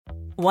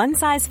One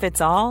size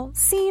fits all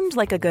seemed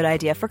like a good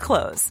idea for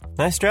clothes.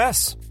 Nice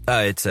dress.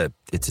 It's a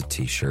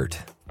t-shirt.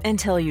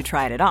 Until you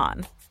tried it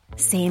on.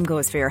 Same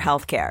goes for your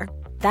healthcare.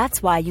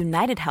 That's why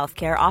United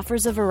Healthcare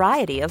offers a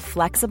variety of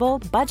flexible,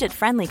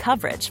 budget-friendly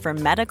coverage for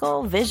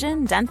medical,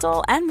 vision,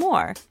 dental, and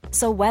more.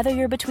 So whether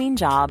you're between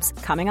jobs,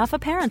 coming off a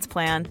parent's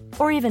plan,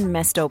 or even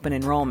missed open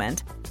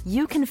enrollment,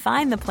 you can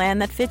find the plan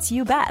that fits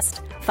you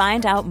best.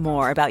 Find out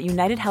more about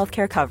United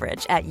Healthcare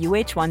coverage at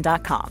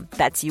uh1.com.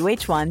 That's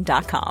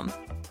uh1.com.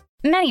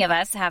 Many of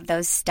us have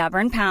those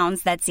stubborn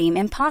pounds that seem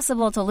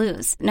impossible to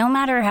lose, no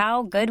matter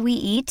how good we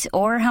eat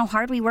or how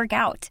hard we work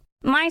out.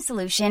 My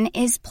solution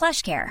is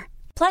PlushCare.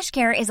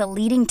 PlushCare is a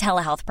leading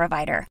telehealth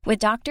provider with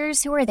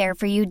doctors who are there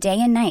for you day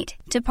and night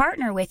to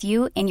partner with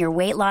you in your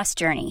weight loss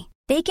journey.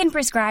 They can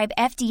prescribe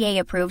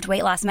FDA-approved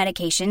weight loss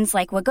medications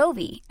like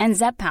Wegovy and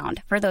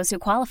Zepbound for those who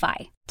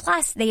qualify.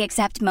 Plus, they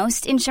accept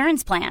most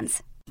insurance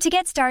plans. To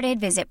get started,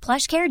 visit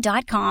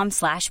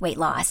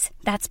plushcare.com/weightloss.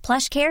 That's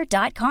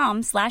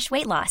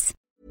plushcare.com/weightloss.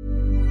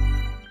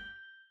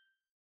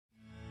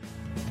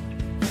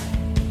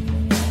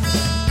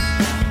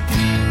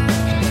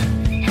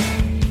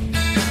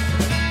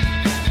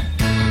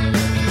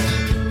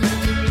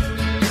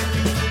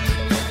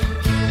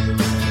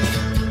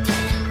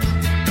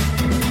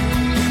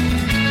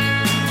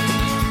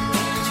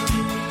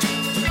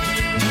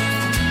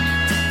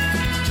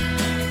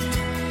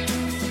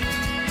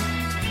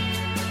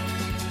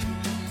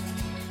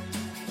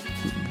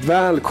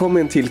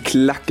 Välkommen till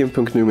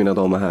Klacken.nu mina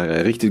damer och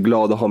herrar. Riktigt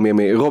glad att ha med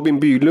mig Robin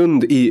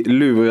Bylund i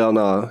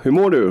lurarna. Hur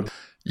mår du?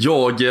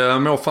 Jag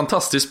mår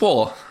fantastiskt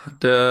bra.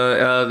 Det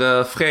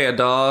är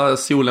fredag,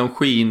 solen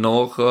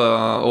skiner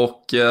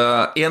och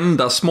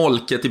enda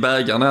smolket i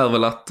bägaren är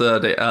väl att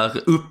det är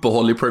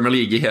uppehåll i Premier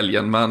League i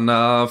helgen. Men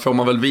får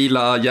man väl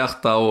vila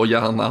hjärta och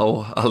hjärna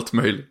och allt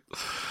möjligt.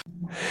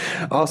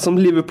 Ja, som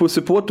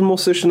Liverpool-supporter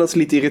måste det kännas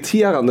lite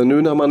irriterande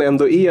nu när man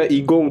ändå är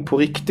igång på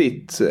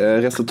riktigt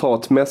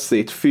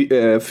resultatmässigt.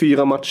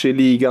 4 matcher i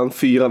ligan,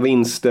 4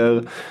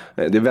 vinster.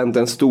 Det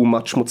väntar en stor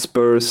match mot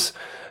Spurs.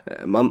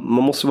 Man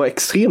måste vara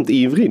extremt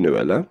ivrig nu,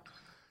 eller?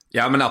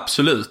 Ja, men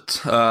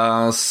absolut.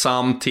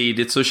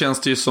 Samtidigt så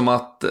känns det ju som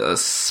att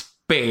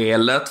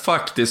spelet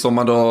faktiskt, om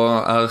man då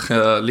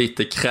är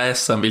lite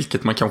kräsen,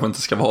 vilket man kanske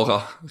inte ska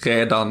vara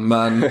redan,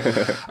 men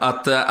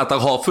att det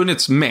har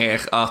funnits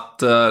mer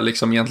att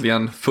liksom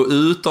egentligen få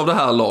ut av det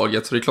här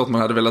laget. Så det är klart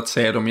man hade velat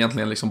se dem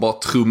egentligen liksom bara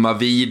trumma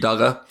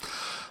vidare.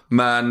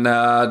 Men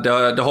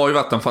det har ju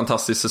varit en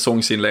fantastisk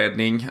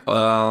säsongsinledning.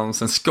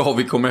 Sen ska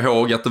vi komma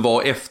ihåg att det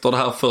var efter det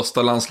här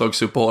första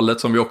landslagsuppehållet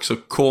som vi också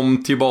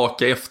kom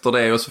tillbaka efter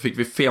det. Och så fick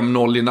vi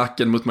 5-0 i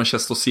nacken mot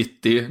Manchester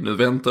City. Nu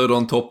väntar ju då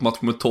en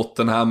toppmatch mot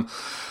Tottenham.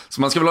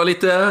 Så man ska väl ha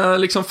lite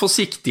liksom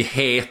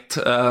försiktighet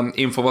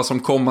inför vad som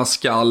komma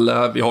skall.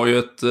 Vi har ju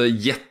ett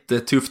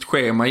jättetufft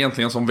schema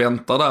egentligen som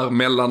väntar där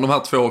mellan de här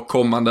två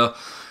kommande,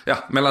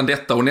 mellan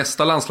detta och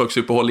nästa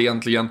landslagsuppehåll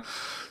egentligen.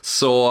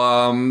 Så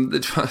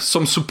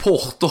som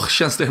supporter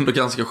känns det ändå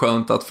ganska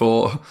skönt att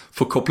få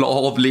koppla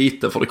av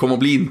lite, för det kommer att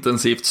bli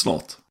intensivt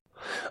snart.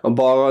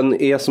 Bara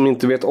er som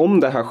inte vet om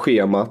det här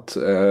schemat,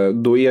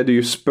 då är det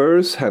ju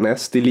Spurs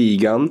härnäst i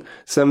ligan.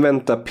 Sen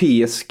väntar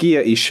PSG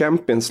i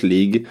Champions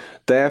League.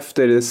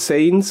 Därefter är det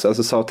Saints,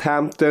 alltså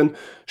Southampton,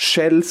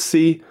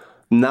 Chelsea,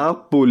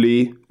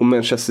 Napoli och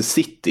Manchester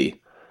City.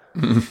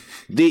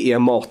 Det är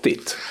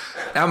matigt.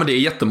 Ja, men det är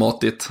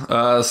jättematigt.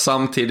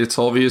 Samtidigt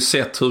så har vi ju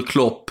sett hur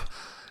Klopp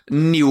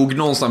nog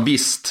någonstans,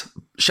 visst,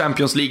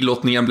 Champions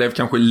League-lottningen blev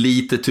kanske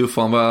lite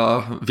tuffare än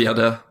vad vi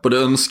hade både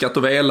önskat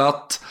och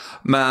velat,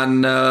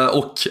 men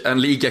och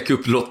en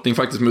ligacup-lottning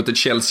faktiskt mot ett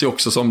Chelsea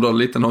också som då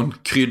lite någon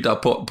krydda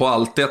på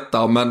allt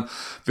detta. Men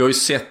vi har ju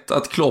sett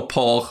att Klopp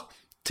har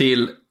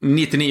till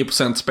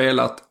 99%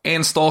 spelat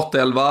en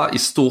startelva, i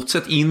stort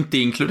sett inte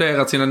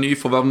inkluderat sina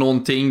nyförvärv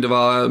någonting. Det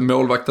var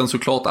målvakten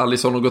såklart,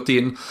 Alisson har gått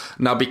in,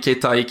 Naby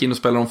Keita gick in och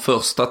spelade de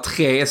första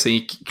 3, sen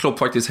gick Klopp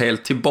faktiskt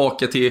helt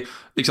tillbaka till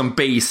liksom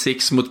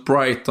basics mot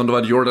Brighton. Det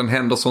var Jordan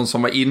Henderson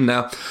som var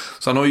inne,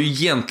 så han har ju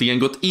egentligen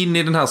gått in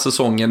i den här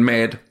säsongen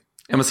med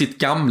sitt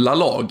gamla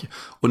lag.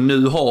 Och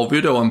nu har vi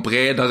ju då en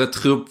bredare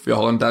trupp. Vi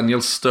har en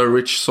Daniel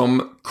Sturridge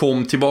som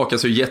kom tillbaka,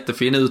 så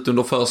jättefin ut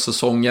under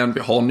försäsongen. Vi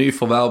har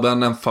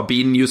nyförvärven, en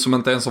Fabinho som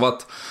inte ens har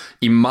varit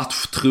i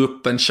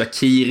matchtruppen,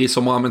 Shaqiri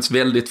som har använts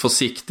väldigt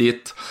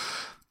försiktigt.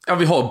 Ja,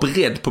 vi har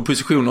bredd på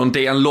positionen.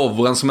 Dejan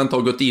Lovren som inte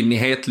har gått in i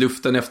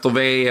hetluften efter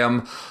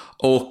VM.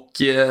 Och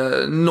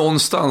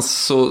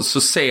någonstans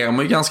så ser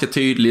man ju ganska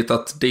tydligt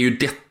att det är ju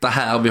detta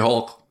här vi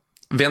har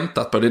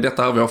väntat på. Det är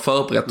detta här vi har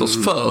förberett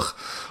oss för.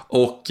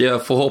 Och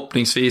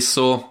förhoppningsvis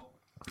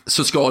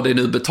så ska det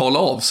nu betala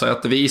av sig,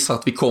 att det visar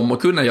att vi kommer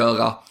kunna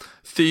göra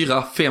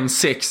 4, 5,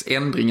 6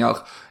 ändringar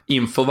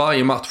inför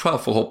varje match här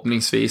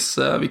förhoppningsvis.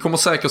 Vi kommer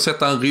säkert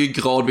sätta en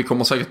ryggrad, vi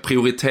kommer säkert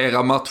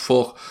prioritera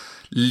matcher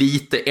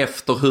lite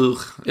efter hur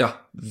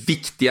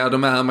viktiga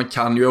de är. Man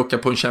kan ju åka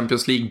på en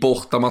Champions League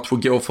bortamatch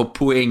och gå för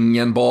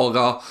poängen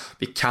bara.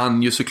 Vi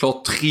kan ju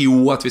såklart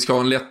tro att vi ska ha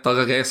en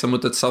lättare resa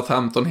mot ett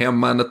Southampton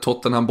hemma än ett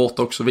Tottenham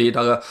borta och så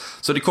vidare.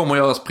 Så det kommer att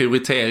göras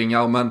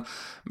prioriteringar, men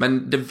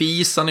Men det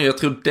visar nu, jag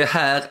tror det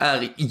här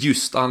är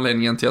just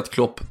anledningen till att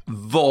Klopp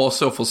var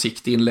så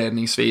försiktig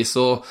inledningsvis,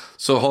 och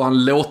så har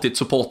han låtit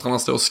supportrarna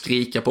stå och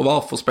skrika på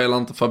varför spelar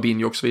inte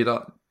Fabinho och så vidare.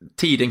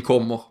 Tiden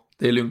kommer,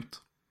 det är lugnt.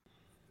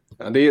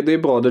 Ja, det är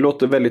bra, det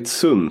låter väldigt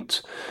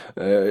sunt.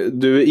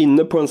 Du är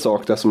inne på en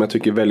sak där som jag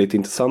tycker är väldigt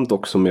intressant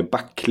också, med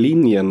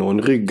backlinjen och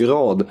en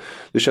ryggrad.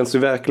 Det känns ju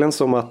verkligen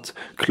som att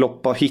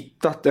Klopp har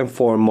hittat en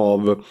form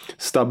av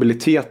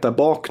stabilitet där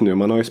bak nu.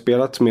 Man har ju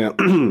spelat med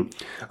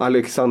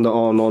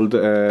Alexander-Arnold,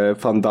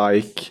 Van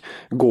Dijk,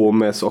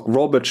 Gomez och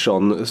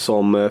Robertson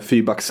som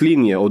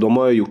fyrbackslinje, och de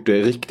har ju gjort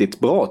det riktigt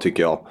bra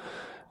tycker jag.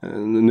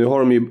 Nu har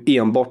de ju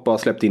enbart bara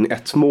släppt in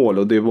ett mål,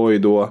 och det var ju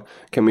då,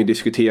 kan man ju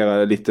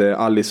diskutera lite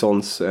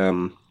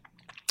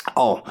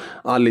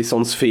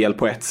Alissons fel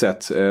på ett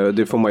sätt.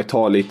 Det får man ju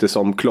ta lite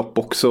som Klopp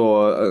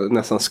också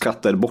nästan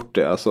skrattade bort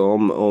det. Alltså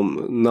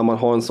om när man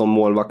har en sån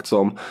målvakt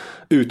som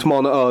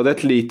utmanar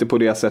ödet lite på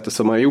det sättet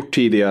som man har gjort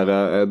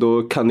tidigare,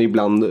 då kan det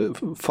ibland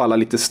falla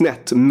lite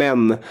snett.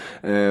 Men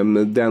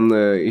den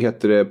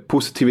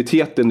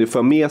positiviteten det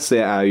för med sig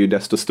är ju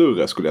desto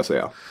större, skulle jag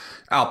säga.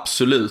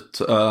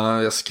 Absolut.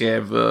 Jag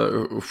skrev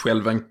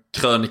själv en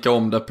krönika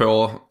om det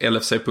på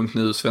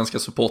LFC.nu, svenska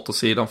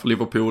supportersidan för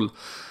Liverpool,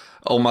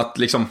 om att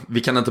liksom, vi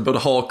kan inte både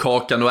ha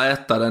kakan och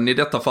äta den i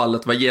detta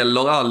fallet. Vad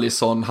gäller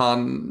Alisson,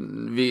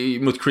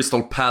 mot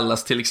Crystal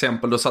Palace till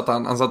exempel, då satt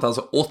han satt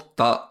alltså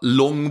 8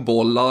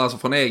 långbollar alltså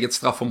från eget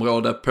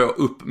straffområde på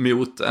upp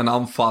mot en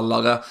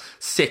anfallare.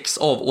 6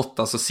 av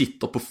 8 så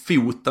sitter på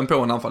foten på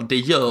en anfallare. Det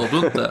gör du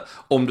inte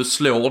om du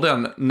slår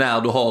den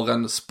när du har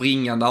en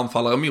springande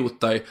anfallare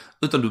mot dig,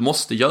 utan du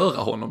måste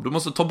göra honom. Du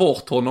måste ta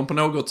bort honom på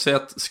något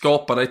sätt,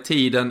 skapa dig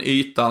tiden,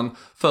 ytan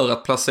för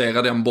att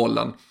placera den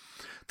bollen.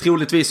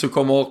 Troligtvis så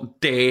kommer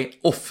det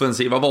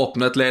offensiva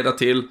vapnet leda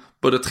till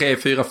både 3,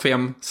 4,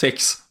 5,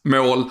 6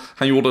 mål.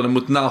 Han gjorde det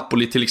mot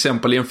Napoli till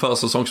exempel i en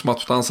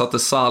försäsongsmatch där han satte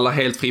Salah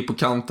helt fri på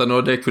kanten,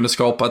 och det kunde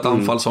skapa ett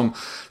anfall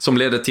som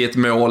ledde till ett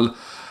mål.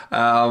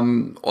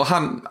 Och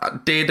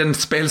det är den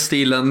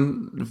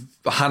spelstilen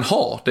han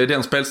har. Det är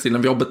den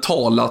spelstilen vi har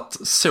betalat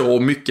så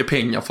mycket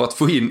pengar för att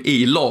få in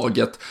i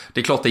laget.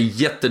 Det är klart det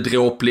är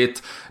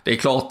jättedråpligt. Det är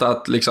klart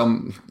att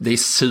liksom, det är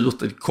surt.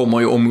 Det kommer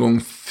ju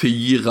omgång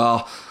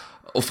 4.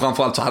 Och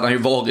framförallt så hade han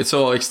ju varit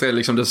så extremt,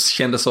 liksom, det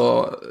kändes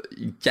så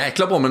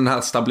jäkla bra med den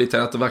här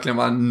stabiliteten, att det verkligen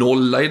var en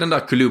nolla i den där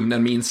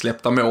kolumnen med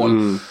insläppta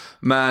mål.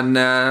 Men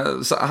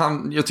så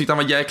jag tyckte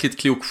han var jäkligt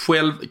klok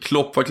själv.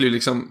 Klopp var klok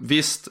liksom,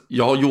 visst,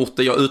 jag har gjort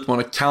det, jag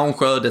utmanar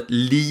kanske ödet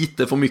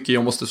lite för mycket,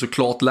 jag måste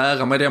såklart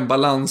lära mig den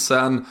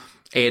balansen.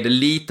 Är det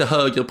lite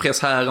högre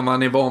press här än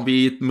man är van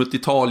vid mot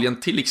Italien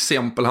till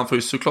exempel, han får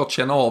ju såklart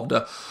känna av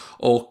det,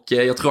 och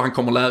jag tror han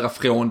kommer lära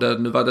från det.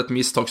 Nu var det ett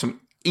misstag som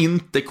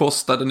inte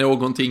kostade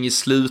någonting i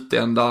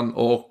slutändan,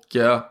 och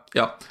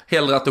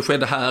hellre att det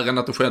skedde här än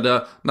att det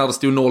skedde när det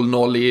stod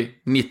 0-0 i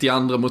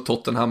 92 mot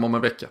Tottenham om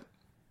en vecka.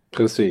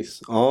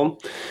 Precis, ja.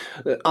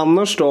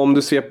 Annars då, om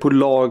du ser på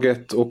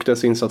laget och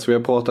dess insats, vi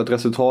har pratat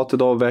resultatet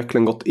har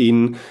verkligen gått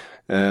in.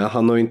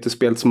 Han har inte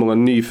spelat så många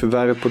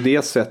nyförvärv på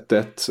det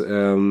sättet.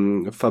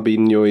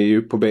 Fabinho är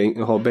ju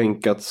har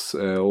bänkats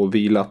och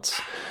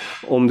vilats.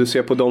 Om du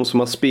ser på de som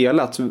har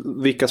spelat,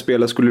 vilka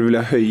spelare skulle du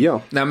vilja höja?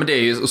 Nej, men det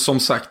är ju som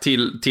sagt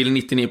till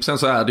 99%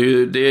 så är det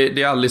ju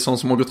det är Alisson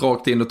som har gått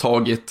rakt in och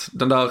tagit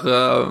den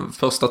där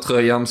första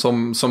tröjan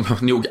som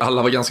nog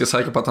alla var ganska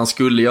säkra på att han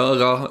skulle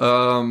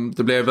göra.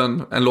 Det blev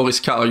en Loris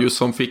Karius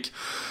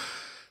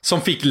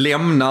som fick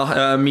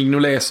lämna.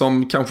 Mignolet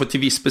som kanske till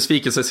viss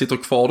besvikelse sitter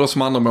kvar då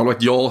som andra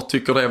målvakt. Jag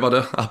tycker det var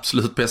det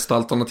absolut bästa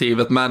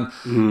alternativet, men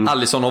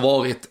Alisson har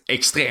varit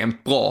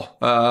extremt bra.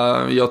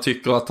 Jag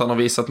tycker att han har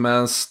visat med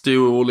en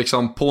stor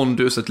liksom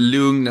pondus, ett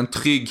lugn, en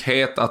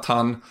trygghet, att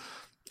han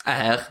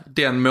är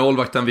den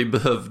målvakten vi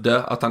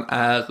behövde, att han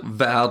är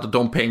värd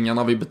de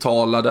pengarna vi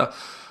betalade.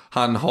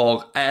 Han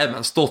har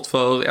även stått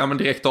för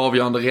direkt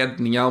avgörande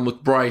räddningar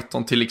mot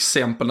Brighton till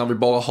exempel. När vi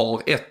bara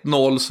har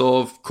 1-0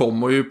 så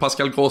kommer ju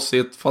Pascal Grossi i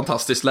ett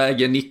fantastiskt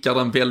läge, nickar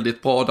den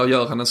väldigt bra, där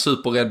gör han en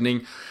superräddning.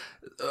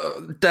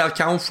 Där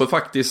kanske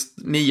faktiskt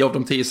 9 av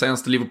de 10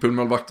 senaste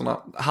Liverpool-målvakterna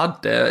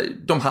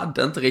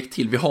hade inte räckt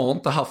till. Vi har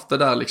inte haft det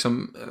där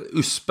liksom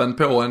uspen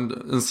på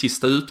en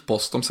sista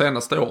utpost de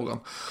senaste åren.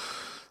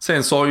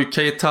 Sen så har ju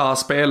Keita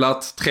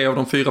spelat 3 av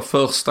de 4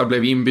 första,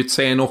 blev inbytt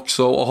sen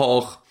också, och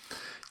har,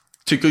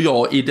 tycker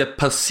jag, i det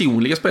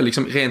personliga spelet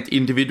liksom rent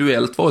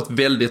individuellt varit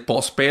väldigt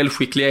bra.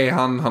 Spelskicklig är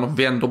han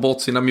vänder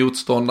bort sina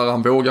motståndare,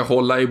 han vågar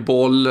hålla i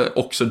boll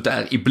också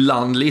där,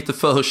 ibland lite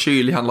för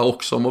kylig, handlar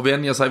också om att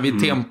vänja sig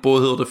vid tempo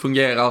och hur det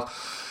fungerar.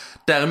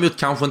 Däremot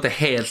kanske inte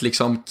helt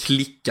liksom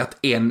klickat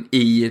än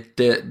i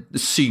det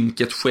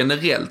synket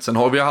generellt. Sen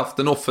har vi haft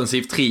en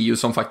offensiv trio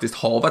som faktiskt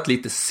har varit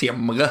lite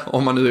sämre,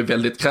 om man nu är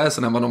väldigt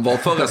kräsen, än vad de var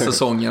förra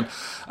säsongen.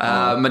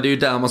 Men det är ju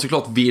där man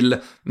såklart vill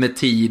med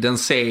tiden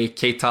se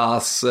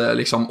Keitas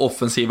liksom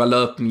offensiva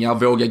löpningar,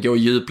 våga gå i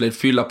djupled,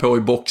 fylla på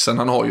i boxen.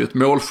 Han har ju ett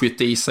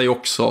målskytte i sig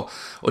också,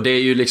 och det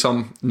är ju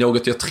liksom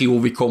något jag tror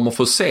vi kommer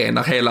få se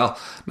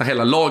när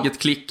hela laget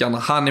klickar, när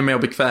han är mer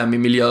bekväm i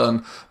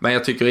miljön. Men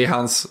jag tycker i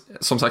hans,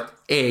 som sagt,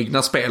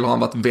 egna spel har han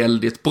varit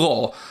väldigt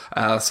bra.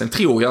 Sen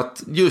tror jag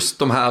att just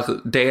de här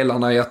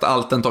delarna i att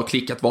allt inte har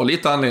klickat var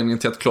lite anledningen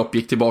till att Klopp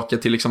gick tillbaka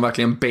till liksom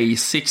verkligen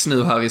basics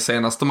nu här i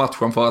senaste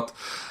matchen, för att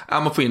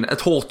man får in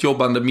ett hårt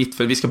jobbande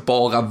mittfält, vi ska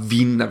bara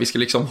vinna, vi ska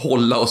liksom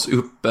hålla oss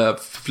uppe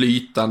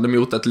flytande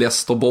mot ett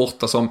Leicester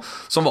borta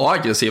som var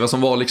aggressiva,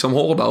 som var liksom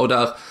hårda, och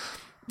där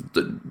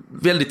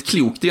väldigt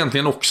klokt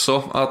egentligen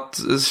också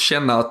att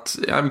känna att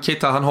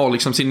Keita, han har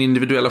liksom sin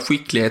individuella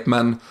skicklighet,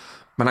 men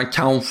han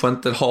kanske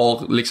inte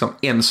har liksom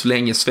än så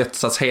länge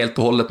svetsats helt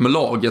och hållet med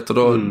laget,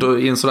 och då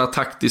i en sådär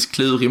taktisk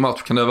klurig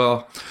match kan det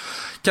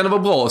vara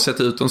bra att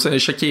sätta ut. Och sen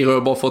Shaqiri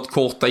har bara fått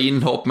korta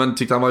inhopp, men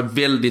tyckte han var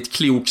väldigt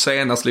klok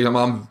senast.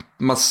 Liksom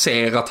man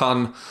ser att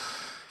han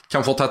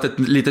kanske har tagit ett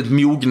litet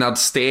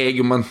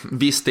mognadssteg, och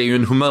visst, det är ju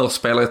en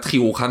humörspelare. Jag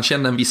tror han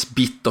kände en viss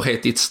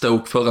bitterhet i ett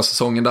Stoke förra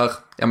säsongen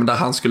där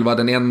han skulle vara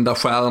den enda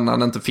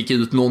stjärnan, inte fick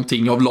ut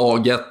någonting av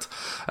laget.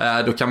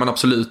 Då kan man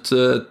absolut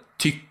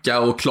tycka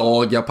och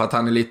klaga på att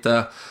han är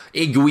lite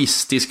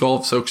egoistisk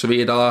av sig och så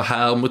vidare.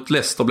 Här mot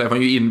Leicester blev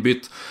han ju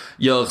inbytt,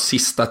 gör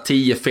sista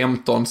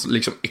 10-15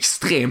 liksom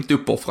extremt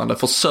uppoffrande,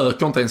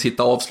 försöker inte ens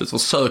hitta avslut,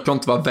 försöker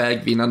inte vara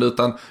vägvinnande,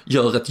 utan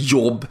gör ett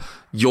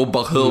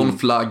jobbar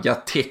hörnflagga,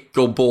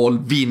 täcker boll,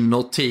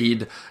 vinner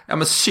tid,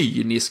 men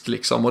cynisk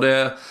liksom. Och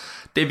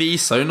det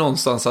visar ju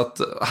någonstans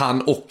att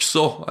han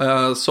också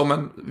som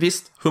en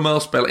visst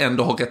humörspel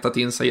ändå har rättat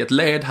in sig i ett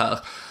led här.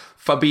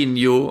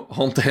 Fabinho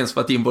har inte ens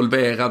varit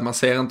involverad, man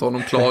ser inte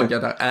honom klaga,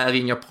 där är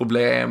inga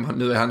problem,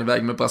 nu är han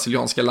iväg med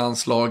brasilianska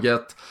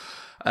landslaget,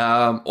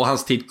 och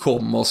hans tid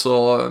kommer,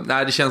 så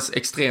det känns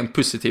extremt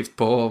positivt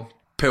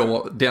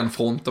på den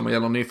fronten vad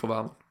gäller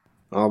nyförvärv.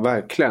 Ja,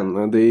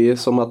 verkligen. Det är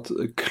som att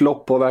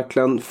Klopp har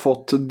verkligen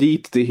fått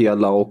dit det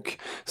hela och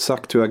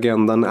sagt hur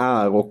agendan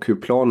är och hur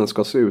planen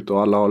ska se ut,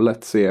 och alla har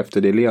lätt sig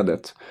efter det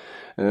ledet.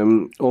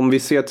 Om vi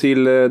ser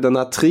till den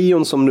här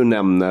trion som du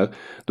nämner,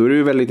 då är det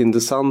ju väldigt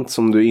intressant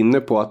som du är inne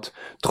på, att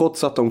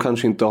trots att de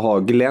kanske inte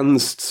har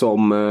glänst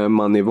som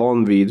man är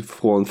van vid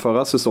från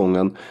förra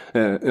säsongen,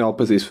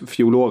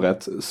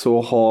 fjolåret,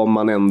 så har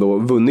man ändå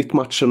vunnit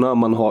matcherna,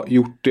 man har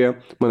gjort det,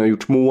 man har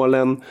gjort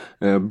målen.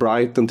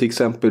 Brighton till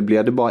exempel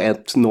blev det bara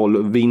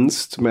 1-0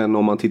 vinst, men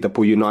om man tittar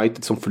på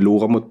United som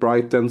förlorar mot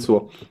Brighton,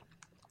 så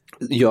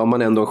gör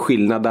man ändå en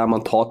skillnad där,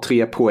 man tar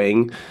 3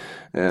 poäng.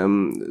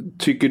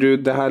 Tycker du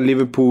det här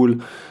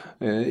Liverpool,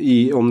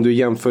 om du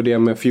jämför det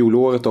med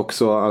fjolåret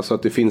också, alltså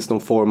att det finns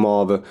någon form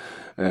av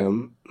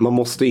man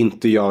måste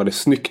inte göra det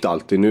snyggt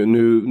alltid,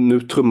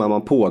 nu trummar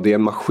man på, det är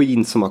en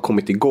maskin som har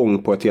kommit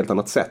igång på ett helt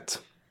annat sätt?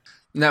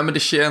 Nej, men det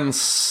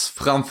känns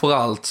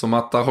framförallt som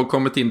att det har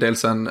kommit in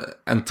dels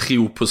en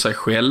tro på sig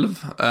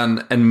själv,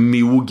 en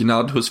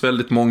mognad hos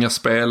väldigt många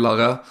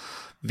spelare.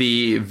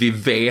 Vi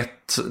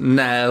vet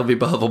när vi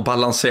behöver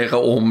balansera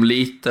om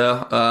lite.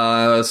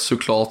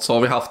 Såklart så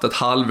har vi haft ett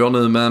halvår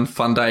nu med en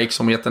Van Dijk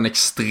som gett en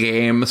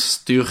extrem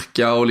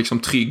styrka och liksom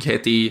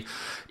trygghet i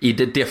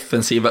det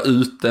defensiva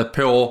ute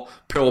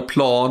på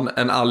plan.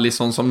 En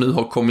Alisson som nu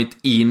har kommit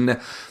in.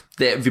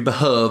 Vi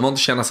behöver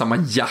inte känna samma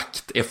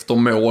jakt efter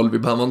mål. Vi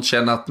behöver inte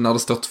känna att när det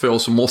står 2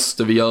 så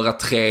måste vi göra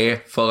 3,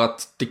 för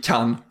att det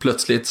kan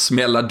plötsligt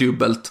smälla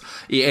dubbelt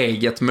i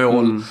eget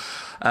mål.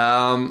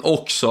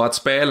 Också att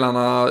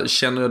spelarna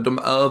känner att de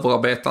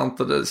överarbetar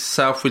inte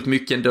särskilt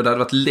mycket ändå. Det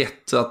hade varit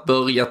lätt att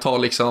börja ta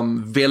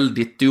liksom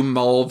väldigt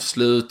dumma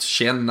avslut,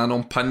 känna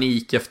någon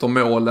panik efter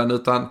målen,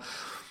 utan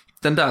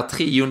den där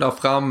trion där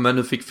framme.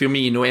 Nu fick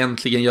Firmino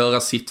äntligen göra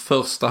sitt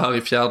första här i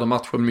 4:e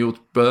matchen mot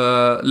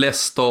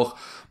Leicester,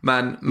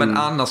 men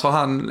annars har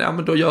han,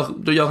 men då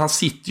gör han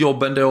sitt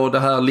jobb ändå, det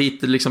här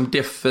lite liksom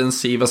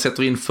defensiva,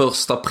 sätter in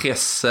första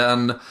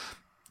pressen,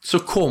 så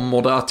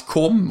kommer det att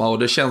komma. Och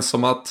det känns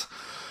som att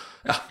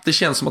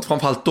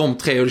framförallt de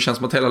 3, och det känns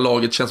som att hela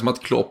laget, känns som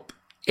att Klopp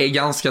är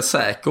ganska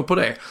säker på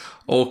det.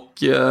 Och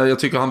jag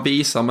tycker han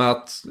visar med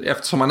att,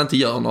 eftersom han inte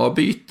gör några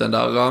byten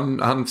där,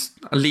 han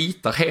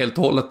litar helt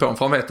och hållet på honom,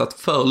 för han vet att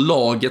för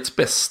lagets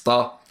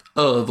bästa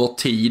över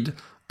tid,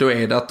 då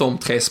är det att de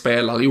 3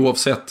 spelar,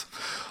 oavsett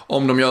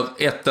om de gör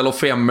 1 eller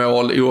 5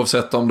 mål,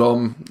 oavsett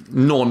om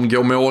någon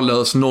går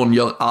mållös, någon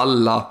gör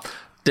alla.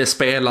 Det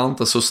spelar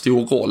inte så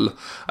stor roll.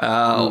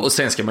 Och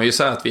sen ska man ju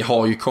säga att vi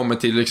har ju kommit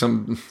till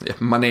liksom,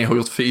 Mané har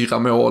gjort 4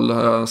 mål,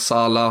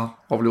 Salah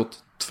har väl gjort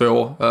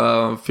 2,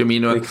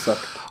 Firmino.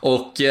 Exakt.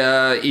 Och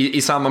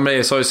i samband med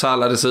det så har ju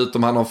Salah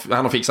dessutom, han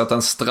har fixat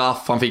en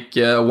straff. Han fick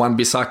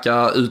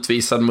Wan-Bissaka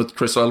utvisad mot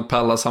Crystal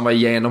Palace. Han var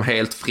igenom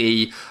helt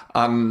fri.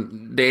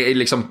 Det är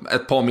liksom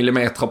ett par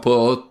millimeter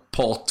på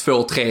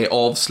 2-3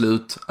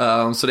 avslut.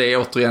 Så det är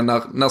återigen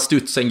när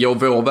studsen går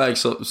vår väg,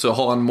 så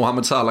har han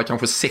Mohamed Salah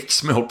kanske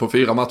 6 mål på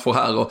 4 matcher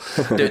här, och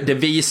det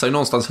visar ju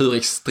någonstans hur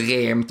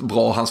extremt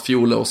bra hans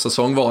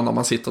fjolårssäsong var, när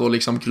man sitter och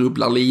liksom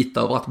grubblar lite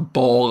över att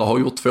bara ha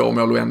gjort 2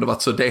 mål och ändå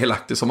varit så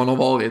delaktig som han har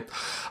varit.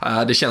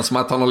 Det känns som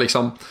att han har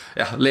liksom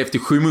levt i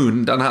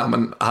skymundan här,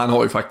 men han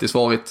har ju faktiskt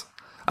varit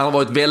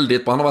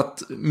väldigt bra. Han har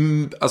varit,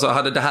 alltså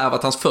hade det här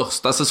varit hans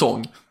första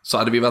säsong, så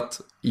hade vi varit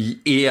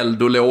i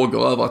eld och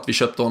lågor över att vi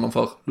köpte honom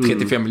för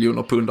 35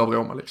 miljoner pund av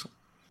Roma liksom.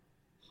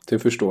 Det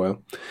förstår jag.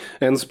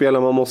 En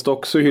spelare man måste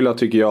också hylla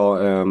tycker jag,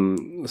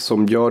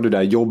 som gör det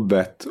där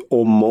jobbet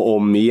om och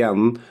om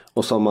igen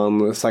och som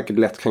man säkert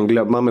lätt kan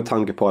glömma med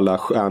tanke på alla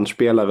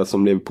stjärnspelare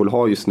som Liverpool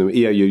har just nu,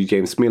 är ju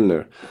James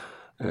Milner.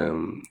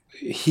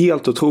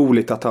 Helt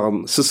otroligt att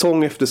han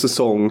säsong efter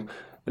säsong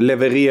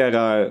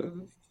levererar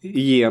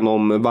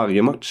genom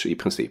varje match i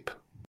princip.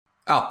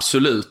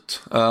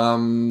 Absolut.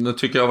 Nu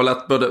tycker jag väl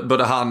att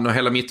både han och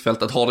hela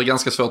mittfältet har det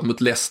ganska svårt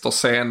mot Leicester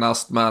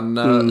senast, men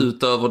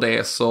utöver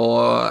det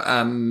så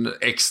en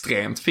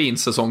extremt fin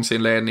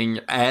säsongsinledning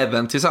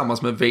även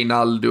tillsammans med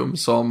Wijnaldum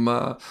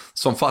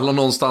som faller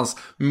någonstans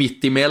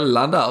mitt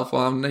emellan där, för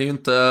han är ju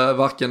inte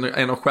varken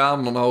en av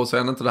stjärnorna och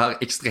sen inte det här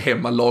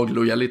extrema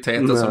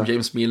laglojaliteten som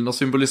James Milner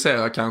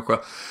symboliserar kanske.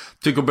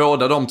 Tycker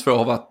båda de två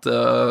har varit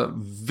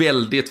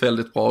väldigt,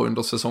 väldigt bra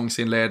under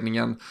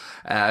säsongsinledningen.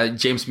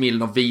 James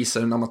Milner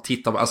visar när man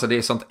tittar, alltså det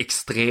är sånt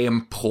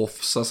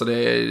extremproffs, alltså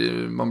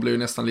man blir ju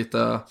nästan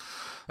lite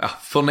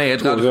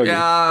förnedrad.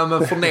 Ja,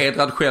 men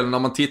förnedrad själv när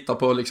man tittar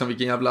på liksom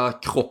vilken jävla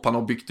kropp han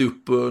har byggt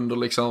upp under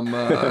liksom,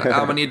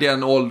 men i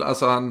den åldern,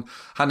 alltså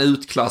han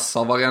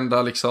utklassar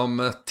varenda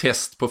liksom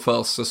test på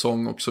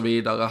försäsong och så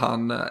vidare.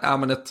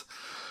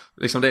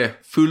 Liksom det är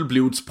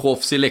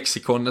fullblodsproffs i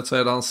lexikonet, så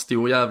är det en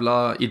stor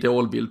jävla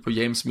idolbild på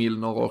James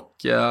Milner och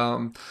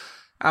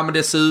men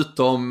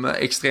dessutom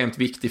extremt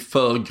viktig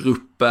för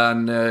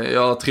gruppen.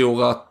 Jag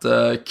tror att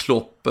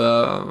Klopp,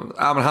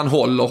 men han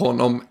håller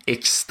honom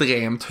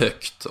extremt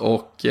högt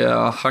och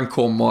han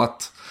kommer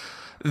att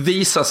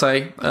visa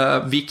sig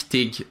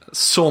viktig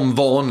som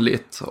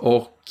vanligt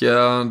och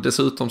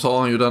dessutom så har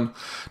han ju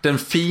den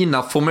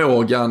fina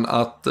förmågan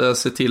att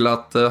se till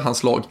att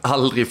hans lag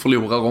aldrig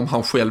förlorar om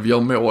han själv gör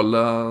mål,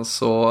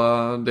 så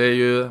det är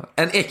ju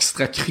en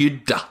extra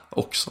krydda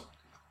också.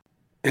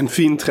 En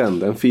fin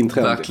trend.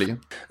 Verkligen.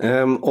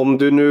 Om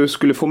du nu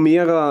skulle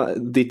formera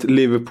ditt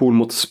Liverpool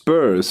mot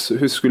Spurs,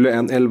 hur skulle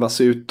en 11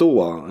 se ut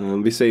då?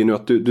 Vi säger nu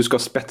att du ska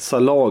spetsa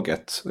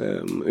laget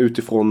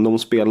utifrån de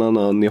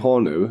spelarna ni har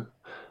nu.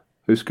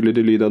 Hur skulle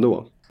det lyda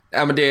då?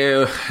 Ja, men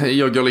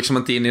jag går liksom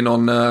inte in i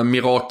någon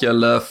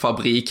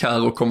mirakelfabrik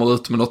här och kommer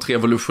ut med något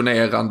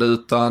revolutionerande,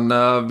 utan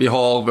vi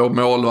har vår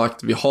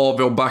målvakt, vi har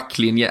vår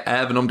backlinje.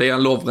 Även om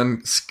Dejan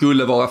Lovren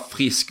skulle vara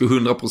frisk och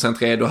 100%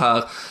 redo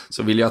här,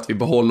 så vill jag att vi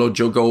behåller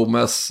Joe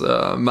Gomez.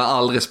 Med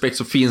all respekt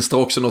så finns det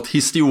också något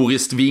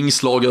historiskt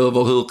vingslag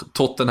över hur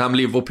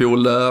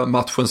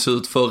Tottenham-Liverpool-matchen såg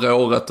ut förra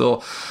året,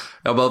 och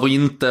jag behöver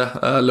inte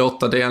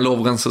låta Dejan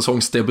Lovren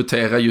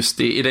säsongsdebutera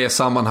just i det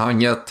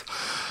sammanhanget.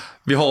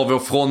 Vi har vår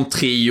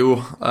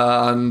fronttrio,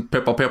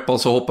 peppar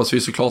så hoppas vi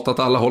såklart att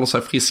alla håller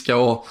sig friska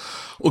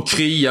och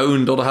krya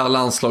under det här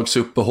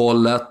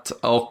landslagsuppehållet.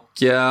 Och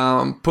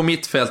på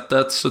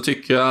mittfältet så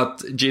tycker jag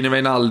att Gini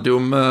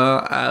Wijnaldum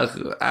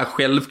är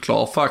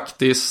självklar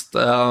faktiskt.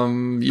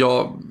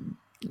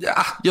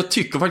 Jag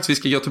tycker faktiskt vi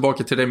ska gå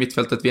tillbaka till det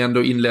mittfältet vi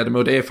ändå inledde med,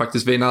 och det är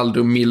faktiskt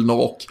Wijnaldum, Milner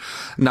och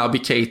Naby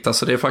Keita,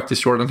 så det är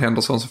faktiskt Jordan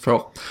Henderson som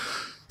får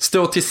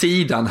stå till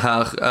sidan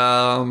här.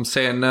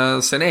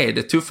 Sen är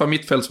det tuffa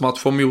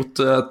mittfältsmatcher mot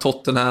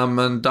Tottenham,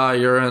 en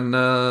Dyer, en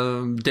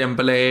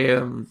Dembélé,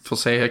 får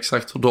se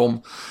exakt hur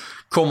de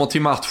kommer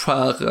till match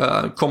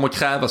här. Kommer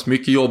krävas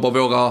mycket jobb av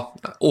våra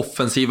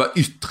offensiva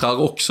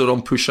yttrar också.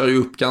 De pushar ju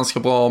upp ganska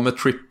bra med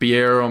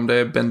Trippier, om det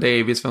är Ben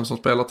Davies, vem som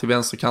spelar till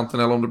vänsterkanten,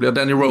 eller om det blir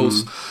Danny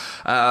Rose.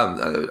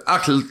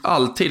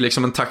 Alltid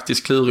liksom en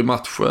taktisk klurig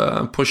match.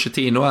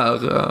 Pochettino är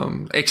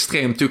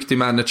extremt duktig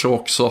manager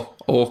också.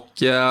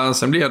 Och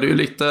sen blir det ju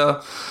lite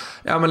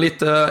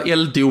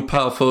elddop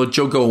här för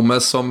Joe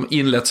Gomez, som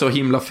inlett så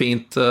himla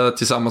fint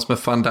tillsammans med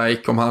Van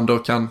Dijk, om han då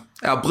kan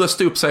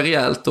brösta upp sig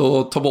rejält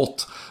och ta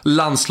bort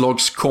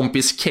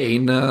landslagskompis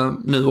Kane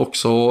nu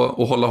också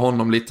och hålla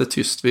honom lite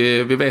tyst.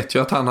 Vi vet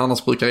ju att han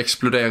annars brukar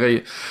explodera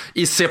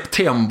i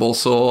september,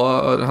 så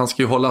han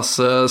ska ju hållas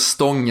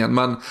stången,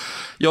 men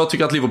jag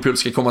tycker att Liverpool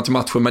ska komma till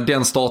matchen med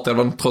den starten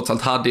de trots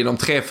allt hade i de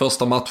 3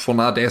 första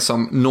matcherna, det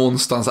som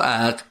någonstans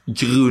är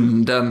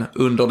grunden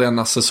under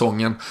denna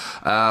säsongen.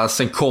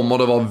 Sen kommer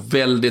det vara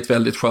väldigt,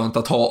 väldigt skönt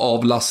att ha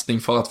avlastning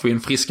för att få in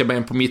friska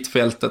ben på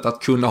mittfältet,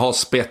 att kunna ha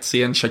spets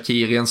i en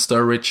Shaqiri, en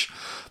Sturridge,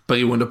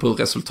 beroende på hur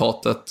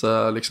resultatet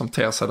liksom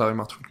ter sig där i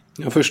matchen.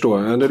 Jag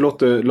förstår, det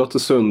låter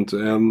sunt.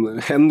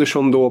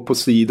 Henderson då på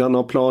sidan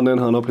av planen,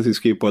 han har precis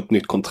skrivit på ett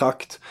nytt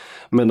kontrakt.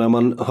 Men när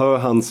man hör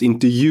hans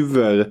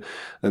intervjuer,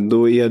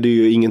 då är det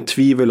ju ingen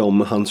tvivel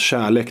om hans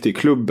kärlek till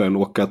klubben,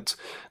 och att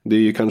det är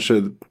ju kanske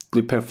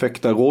den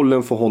perfekta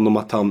rollen för honom,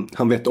 att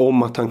han vet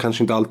om att han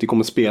kanske inte alltid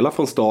kommer spela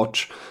från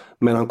start,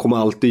 men han kommer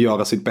alltid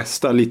göra sitt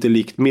bästa, lite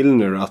likt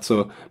Milner.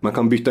 Alltså, man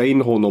kan byta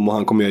in honom och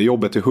han kommer göra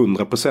jobbet till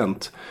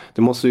 100%.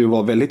 Det måste ju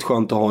vara väldigt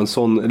skönt att ha en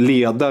sån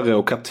ledare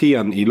och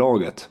kapten i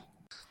laget.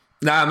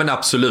 Nej, men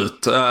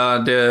absolut.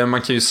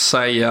 Man kan ju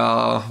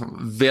säga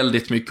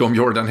väldigt mycket om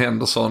Jordan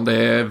Henderson. Det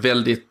är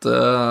väldigt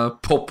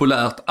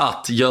populärt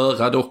att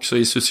göra det också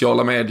i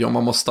sociala medier.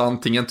 Man måste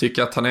antingen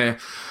tycka att han är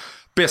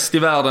bäst i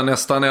världen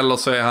nästan, eller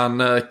så är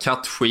han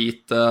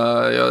kattskit.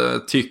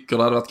 Jag tycker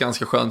det hade varit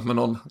ganska skönt med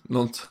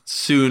något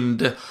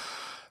sund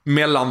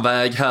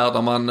mellanväg här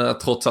där man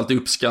trots allt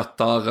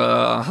uppskattar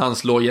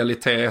hans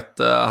lojalitet.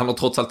 Han har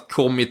trots allt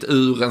kommit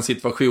ur en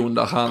situation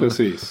där han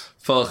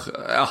för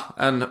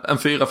en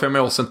 4-5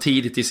 år sedan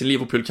tidigt i sin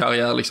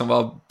Liverpool-karriär liksom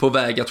var på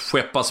väg att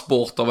skeppas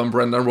bort av en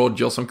Brendan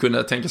Rodgers som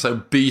kunde tänka sig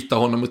att byta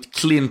honom mot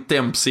Clint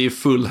Dempsey i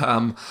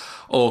Fulham.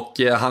 Och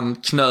han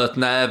knöt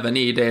näven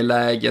i det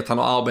läget, han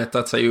har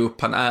arbetat sig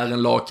upp, han är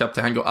en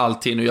lagkapten, han går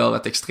alltid in och gör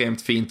ett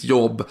extremt fint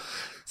jobb.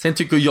 Sen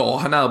tycker jag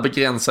han är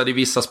begränsad i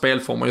vissa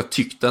spelformer. Jag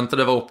tyckte inte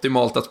det var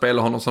optimalt att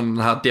spela honom som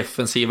den här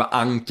defensiva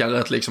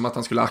ankaret, liksom att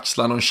han skulle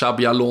axla någon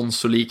Xabi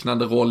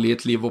Alonso-liknande roll i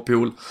ett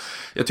Liverpool.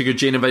 Jag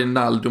tycker Gini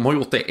Wijnaldum har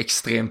gjort det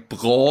extremt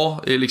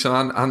bra.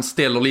 Liksom han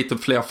ställer lite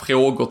fler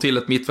frågor till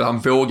ett mittfält. Han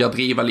vågar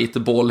driva lite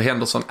boll.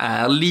 Henderson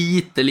är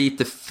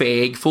lite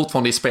feg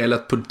fortfarande i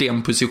spelet på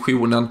den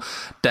positionen.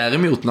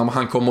 Däremot när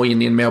han kommer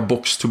in i en mer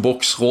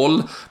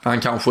box-to-box-roll, när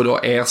han kanske då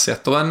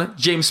ersätter en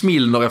James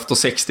Milner efter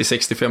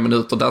 60-65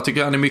 minuter, där tycker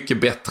jag han är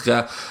mycket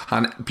bättre.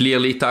 Han blir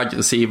lite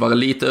aggressivare,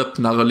 lite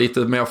öppnare, lite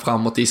mer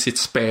framåt i sitt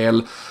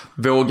spel.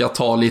 Vågar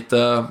ta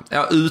lite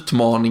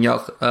utmaningar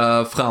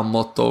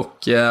framåt och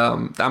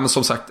men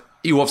som sagt,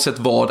 oavsett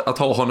vad, att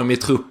ha honom i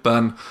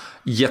truppen,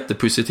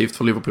 jättepositivt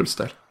för Liverpools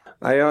del.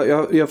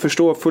 Jag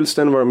förstår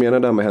fullständigt vad du menar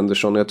där med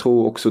Henderson. Jag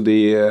tror också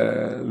det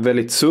är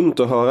väldigt sunt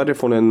att höra det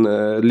från en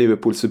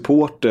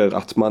Liverpool-supporter,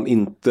 att man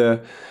inte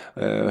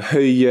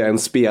höjer en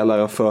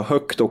spelare för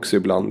högt också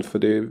ibland. För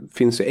det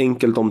finns ju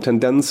enkelt om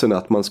tendenserna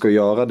att man ska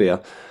göra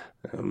det.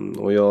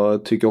 Och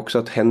jag tycker också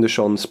att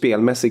Henderson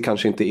spelmässigt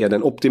kanske inte är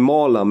den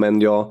optimala,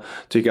 men jag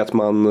tycker att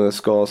man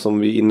ska, som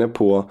vi är inne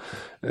på,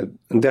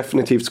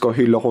 definitivt ska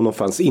hylla honom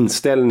för hans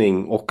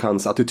inställning och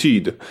hans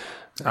attityd.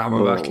 Ja,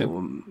 men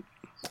verkligen.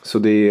 Så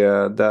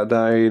där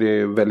är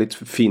det väldigt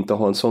fint att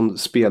ha en sån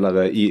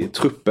spelare i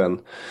truppen.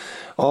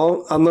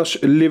 Ja, annars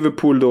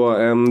Liverpool då,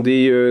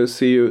 det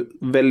ser ju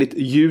väldigt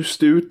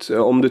ljust ut.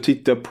 Om du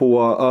tittar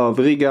på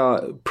övriga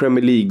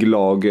Premier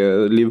League-lag,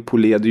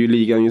 Liverpool leder ju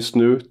ligan just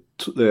nu,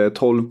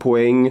 12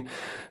 poäng,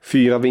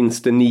 4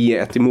 vinster,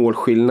 9-1 i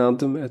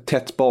målskillnad.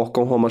 Tätt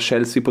bakom har man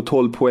Chelsea på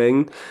 12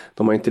 poäng.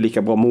 De har inte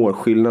lika bra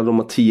målskillnad, de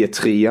har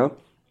 10-3.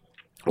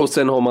 Och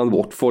sen har man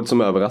Watford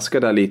som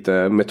överraskar där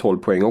lite med 12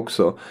 poäng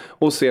också.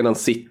 Och sedan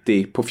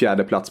City på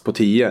 4:e plats på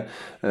 10.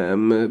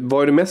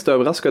 Vad är du mest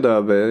överraskad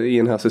över i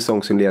den här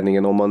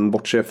säsongsinledningen, om man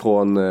bortser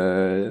från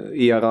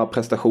era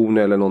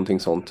prestationer eller någonting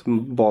sånt?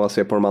 Bara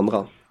se på de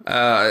andra.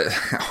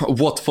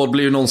 Watford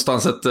blir ju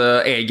någonstans ett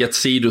eget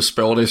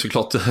sidospår. Det är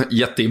såklart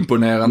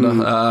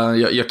jätteimponerande.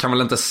 Jag kan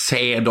väl inte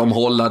se dem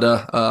hålla det.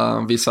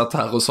 Vi satt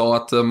här och sa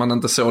att man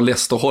inte såg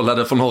Leicester hålla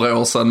det för några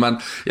år sedan, men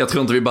jag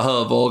tror inte vi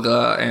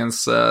behöver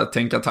ens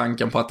tänka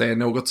tanken på att det är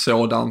något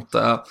sådant.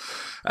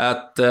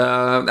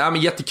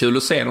 Men jättekul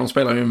att se. De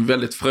spelar ju en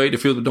väldigt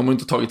fröjdig fotboll. De har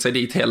inte tagit sig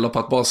dit heller på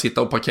att bara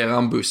sitta och parkera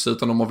en buss,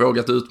 utan de har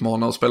vågat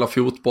utmana och spela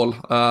fotboll.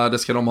 Det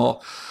ska de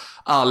ha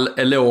all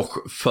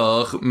eloge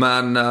för.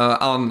 Men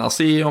annars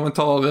om vi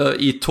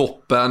tar i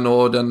toppen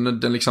och den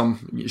liksom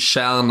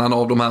kärnan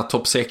av de här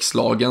topp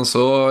 6-lagen,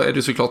 så är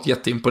det såklart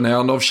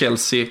jätteimponerande av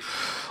Chelsea,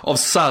 av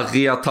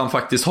Sarri, att han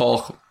faktiskt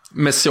har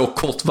med så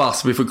kort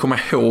varsel. Vi får komma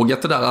ihåg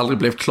att det där aldrig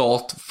blev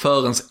klart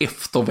förrän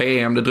efter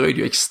VM. Det dröjde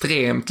ju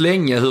extremt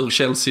länge hur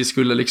Chelsea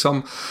skulle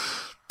liksom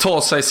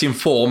ta sig sin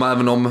form,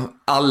 även om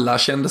alla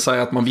kände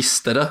sig att man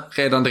visste det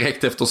redan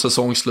direkt efter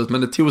säsongslut.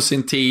 Men det tog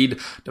sin tid.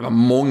 Det var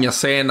många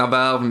sena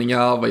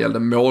värvningar vad gällde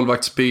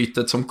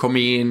målvaktsbytet som kom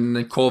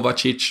in,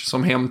 Kovacic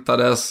som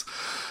hämtades.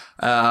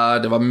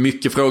 Det var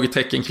mycket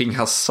frågetecken kring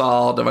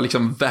Hazard. Det var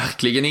liksom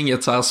verkligen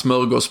inget så här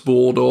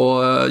smörgåsbord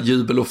och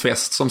jubel och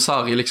fest som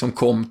Sarri liksom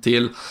kom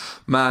till.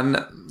 Men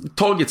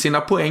tagit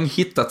sina poäng,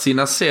 hittat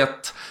sina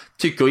sätt.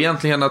 Tycker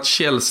egentligen att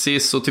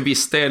Chelseas och till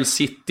viss del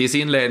Citys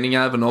inledning,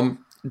 även om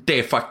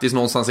det faktiskt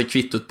någonstans är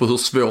kvittot på hur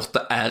svårt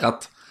det är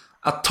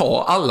att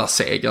ta alla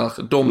segrar.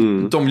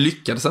 De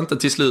lyckades inte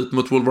till slut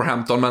mot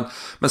Wolverhampton,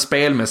 men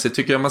spelmässigt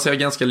tycker jag man ser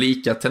ganska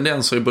lika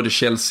tendenser i både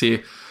Chelsea,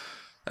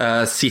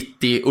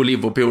 City och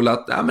Liverpool,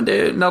 att men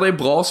när det är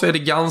bra så är det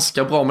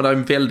ganska bra, men det är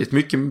väldigt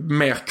mycket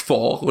mer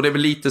kvar, och det är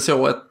väl lite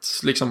så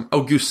att liksom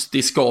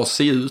augusti ska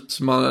se ut.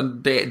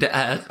 Det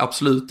är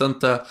absolut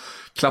inte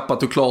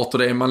klappat och klart, och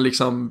det är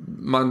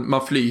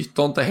man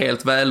flyter inte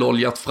helt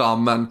väloljat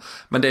fram,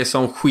 men det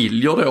som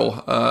skiljer då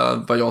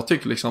vad jag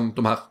tycker liksom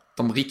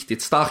de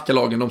riktigt starka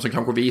lagen, de som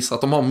kanske visar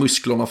att de har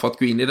musklerna för att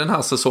gå in i den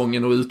här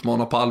säsongen och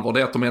utmana på allvar, det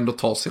är att de ändå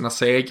tar sina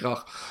segrar.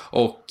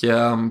 Och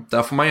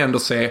där får man ju ändå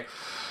se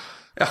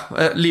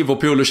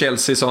Liverpool och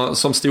Chelsea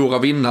som stora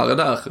vinnare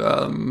där.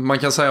 Man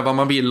kan säga vad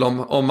man vill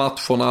om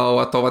matcherna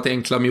och att det har varit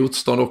enkla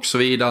motstånd och så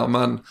vidare,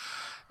 men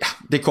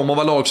det kommer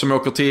vara lag som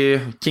åker till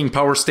King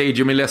Power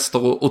Stadium i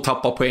Leicester och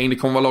tappar poäng. Det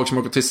kommer vara lag som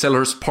åker till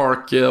Selhurst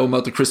Park och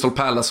möter Crystal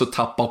Palace och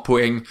tappar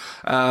poäng.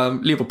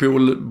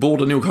 Liverpool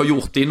borde nog ha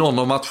gjort det i någon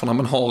av matcherna,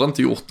 men har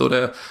inte gjort det. Och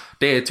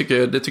det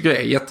tycker jag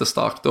är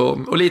jättestarkt.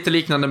 Och lite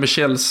liknande med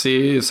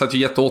Chelsea, satt ju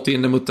jättehårt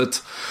inne mot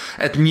ett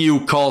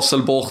Newcastle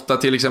borta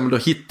till exempel.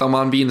 Då hittar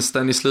man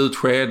vinsten i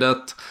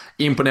slutskedet.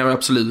 Imponerar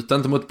absolut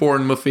inte mot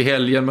Bournemouth i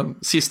helgen, men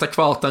sista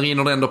kvarten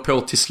rinner det ändå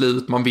på till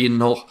slut. Man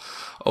vinner.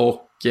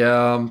 Och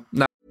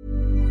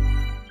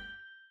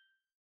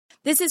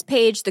This is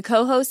Paige, the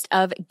co-host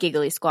of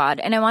Giggly Squad,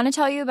 and I want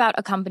to tell you about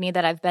a company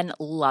that I've been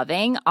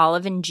loving,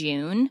 Olive &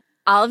 June.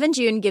 Olive &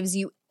 June gives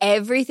you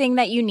everything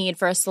that you need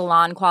for a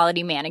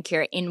salon-quality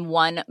manicure in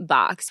one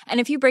box. And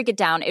if you break it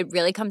down, it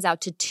really comes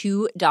out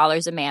to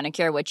 $2 a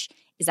manicure, which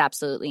is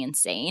absolutely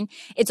insane.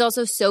 It's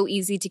also so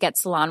easy to get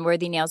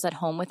salon-worthy nails at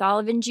home with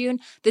Olive & June.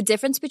 The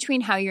difference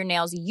between how your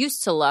nails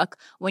used to look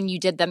when you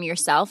did them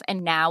yourself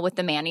and now with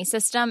the Mani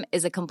system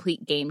is a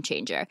complete game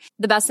changer.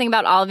 The best thing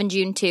about Olive &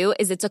 June too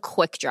is it's a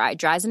quick dry.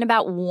 Dries in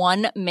about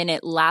 1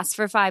 minute, lasts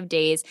for 5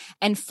 days,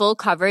 and full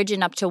coverage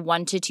in up to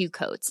 1 to 2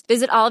 coats.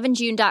 Visit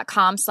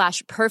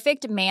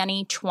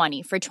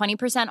oliveandjune.com/perfectmani20 for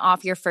 20%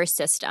 off your first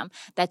system.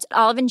 That's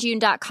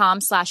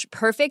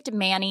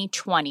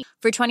oliveandjune.com/perfectmani20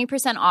 for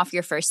 20% off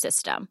your first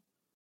system.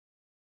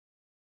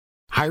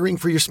 Hiring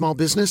for your small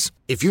business?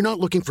 If you're not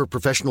looking for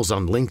professionals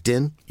on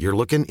LinkedIn, you're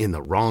looking in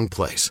the wrong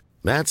place.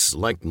 That's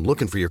like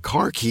looking for your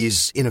car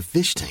keys in a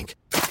fish tank.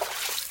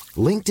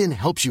 LinkedIn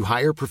helps you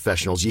hire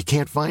professionals you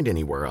can't find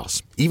anywhere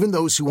else, even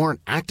those who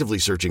aren't actively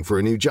searching for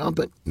a new job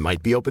but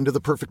might be open to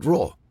the perfect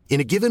role. In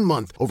a given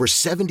month, over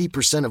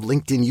 70% of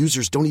LinkedIn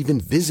users don't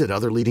even visit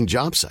other leading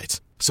job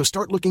sites. So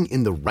start looking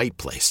in the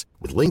right place.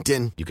 With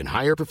LinkedIn, you can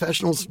hire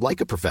professionals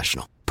like a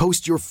professional.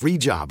 Post your free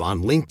job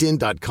on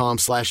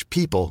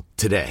linkedin.com/people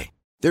today.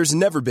 There's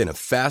never been a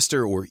faster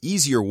or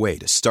easier way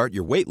to start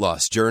your weight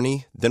loss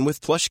journey than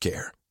with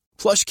PlushCare.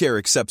 PlushCare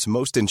accepts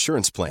most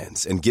insurance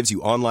plans and gives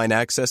you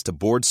online access to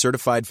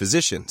board-certified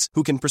physicians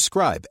who can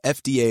prescribe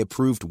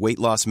FDA-approved weight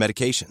loss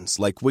medications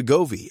like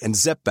Wegovy and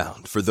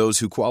Zepbound for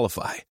those who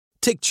qualify.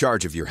 Take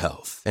charge of your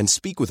health and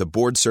speak with a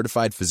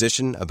board-certified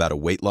physician about a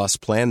weight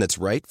loss plan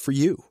that's right for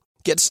you.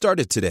 Get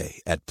started today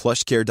at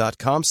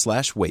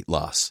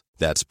plushcare.com/weightloss.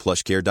 That's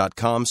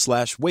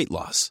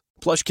plushcare.com/weightloss.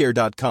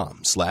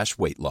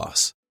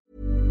 plushcare.com/weightloss.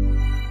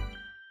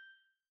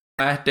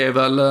 Det är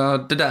väl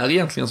det där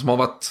egentligen som har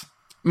varit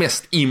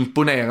mest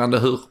imponerande,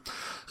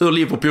 hur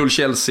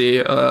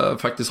Liverpool-Chelsea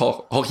faktiskt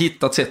har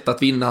hittat sätt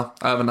att vinna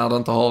även när det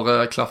inte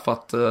har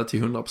klaffat till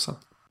 100%.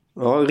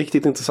 Ja,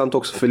 riktigt intressant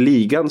också för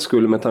ligan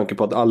skulle, med tanke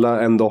på att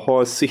alla ändå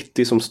har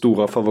City som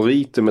stora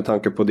favoriter med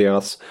tanke på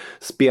deras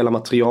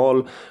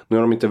spelarmaterial. Nu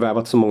har de inte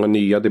vävat så många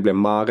nya, det blev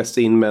Mahrez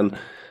in, men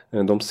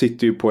de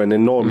sitter ju på en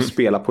enorm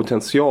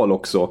spelarpotential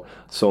också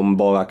som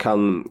bara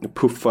kan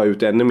puffa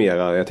ut ännu mer.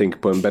 Jag tänker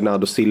på en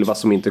Bernardo Silva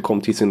som inte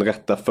kom till sin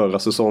rätta förra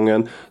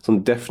säsongen,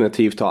 som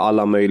definitivt har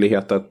alla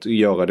möjligheter att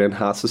göra det den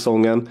här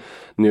säsongen.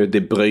 Nu är De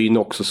Bruyne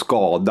också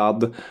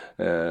skadad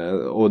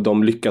och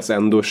de lyckas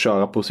ändå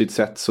köra på sitt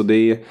sätt. Så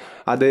det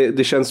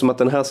känns som att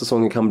den här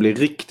säsongen kan bli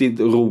riktigt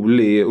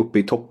rolig uppe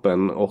i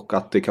toppen och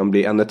att det kan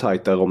bli ännu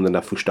tajtare om den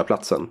där första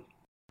platsen.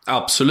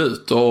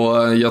 Absolut,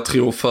 och jag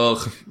tror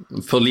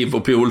för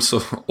Liverpools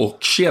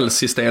och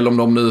Chelseas del, om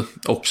de nu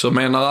också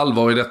menar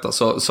allvar i detta,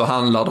 så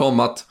handlar det om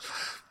att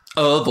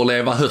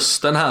överleva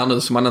hösten här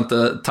nu, så man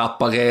inte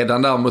tappar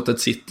redan där mot ett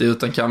City,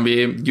 utan kan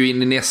vi gå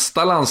in i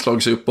nästa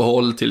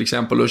landslagsuppehåll till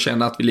exempel och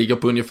känna att vi ligger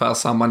på ungefär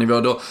samma nivå,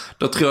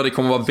 då tror jag det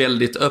kommer vara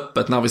väldigt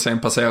öppet när vi sen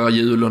passerar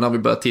jul och när vi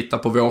börjar titta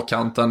på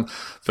vårkanten.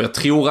 För jag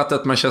tror att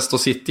ett Manchester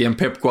City, en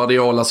Pep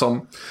Guardiola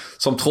som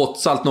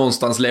trots allt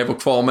någonstans lever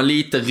kvar med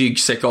lite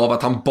ryggsäck av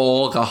att han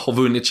bara har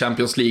vunnit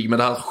Champions League med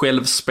det här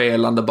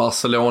självspelande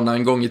Barcelona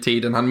en gång i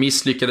tiden. Han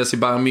misslyckades i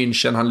Bayern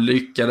München, han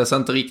lyckades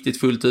inte riktigt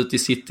fullt ut i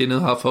City nu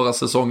här förra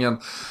säsongen.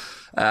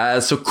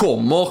 Så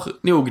kommer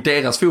nog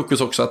deras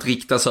fokus också att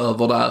riktas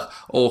över där.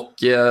 Och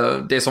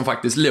det som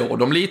faktiskt låg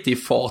dem lite i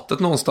fatet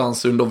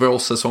någonstans under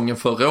vårsäsongen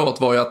förra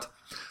året var ju att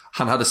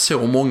han hade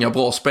så många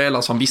bra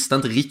spelare så han visste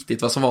inte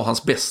riktigt vad som var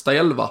hans bästa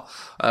 11.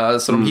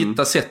 Så de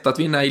hittar sätt att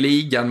vinna i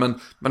ligan,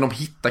 men de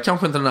hittar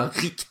kanske inte den här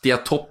riktiga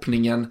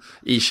toppningen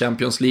i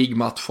Champions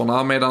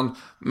League-matcherna,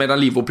 medan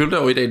Liverpool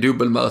då i det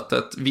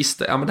dubbelmötet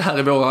visste, ja men det här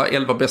är våra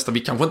 11 bästa, vi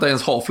kanske inte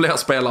ens har fler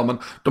spelare, men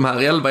de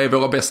här 11 är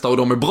våra bästa och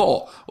de är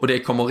bra och det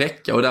kommer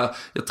räcka. Och där,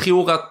 jag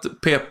tror att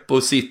Pep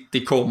och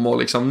City kommer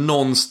liksom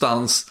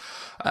någonstans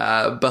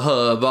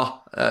behöva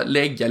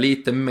lägga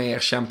lite mer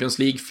Champions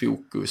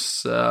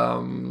League-fokus,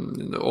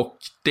 och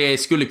det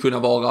skulle kunna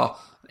vara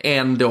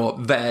ändå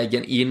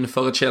vägen in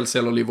för ett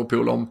Chelsea eller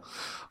Liverpool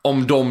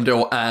om de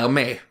då är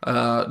med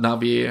när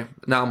vi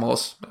närmar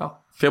oss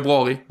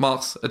februari,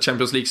 mars, ett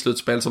Champions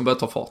League-slutspel som börjar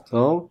ta fart.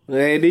 Ja,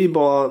 nej, det är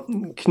bara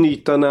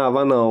knyta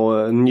nävarna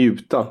och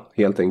njuta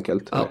helt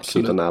enkelt.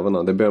 Absolut. Knyta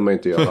nävarna, det behöver man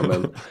inte göra,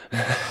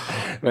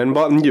 men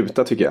bara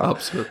njuta tycker jag.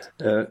 Absolut.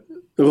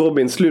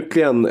 Robin,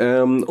 slutligen,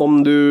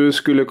 om du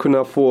skulle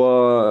kunna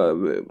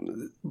få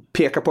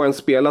peka på en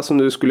spelare som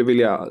du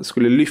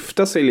skulle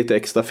lyfta sig lite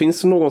extra.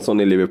 Finns det någon sån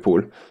i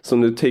Liverpool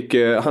som du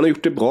tycker, han har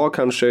gjort det bra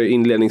kanske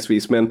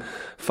inledningsvis, men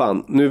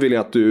fan, nu vill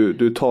jag att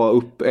du tar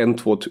upp 1,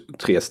 2,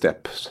 3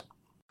 steps.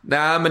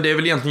 Nej, men det är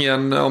väl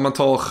egentligen, om man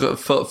tar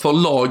för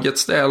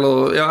lagets del,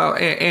 eller ja,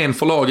 en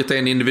för laget,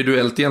 en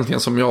individuellt egentligen,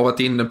 som jag har varit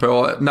inne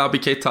på. Naby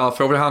Keita,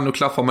 får vi han att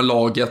klaffa med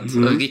laget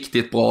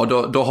riktigt bra,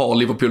 då har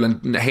Liverpool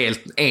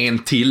en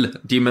till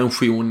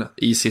dimension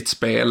i sitt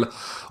spel.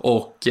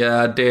 Och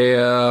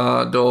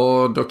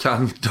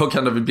då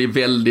kan det bli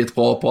väldigt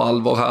bra på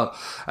allvar här.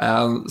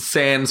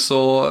 Sen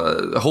så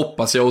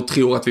hoppas jag och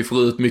tror att vi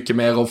får ut mycket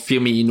mer av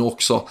Firmino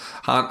också.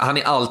 Han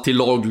är alltid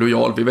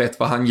laglojal, vi vet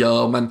vad han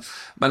gör,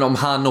 men om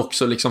han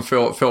också liksom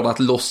får det att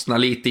lossna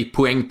lite i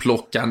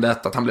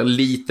poängplockandet, att han blir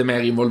lite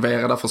mer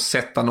involverad för att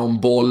sätta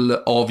någon boll,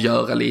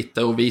 avgöra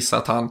lite och visa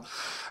att han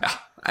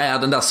är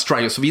den där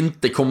striker, så vi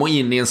inte kommer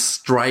in i en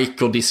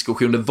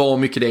striker-diskussion. Det var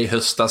mycket det i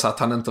höstas, att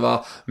han inte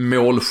var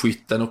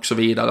målskytten och så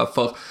vidare.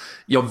 För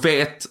jag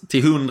vet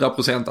till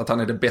 100% att han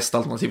är det bästa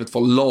alternativet för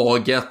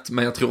laget,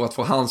 men jag tror att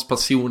för hans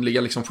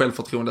personliga liksom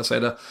självförtroende så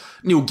är det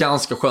nog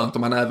ganska skönt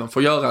om han även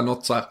får göra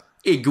något så här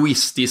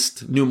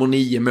egoistiskt nummer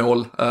 9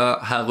 mål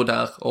här och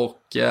där.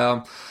 Och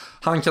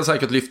han kan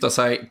säkert lyfta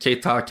sig.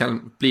 Keita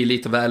kan bli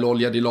lite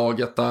väloljad i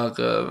laget där.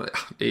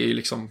 Det är ju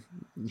liksom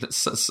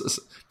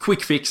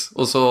quick fix,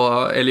 och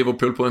så är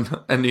Liverpool på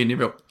en ny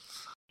nivå.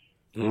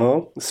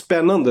 Ja,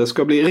 spännande. Det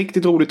ska bli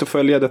riktigt roligt att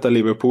följa detta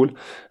Liverpool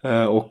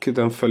och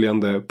den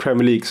följande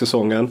Premier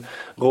League-säsongen.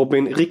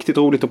 Robin, riktigt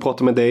roligt att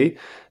prata med dig.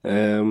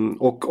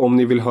 Och om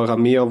ni vill höra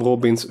mer av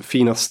Robins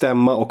fina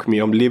stämma och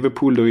mer om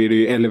Liverpool, då är det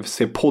ju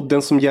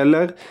LFC-podden som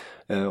gäller.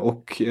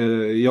 Och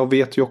jag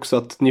vet ju också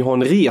att ni har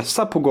en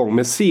resa på gång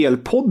med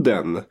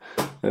CL-podden.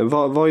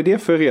 Vad är det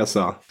för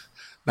resa?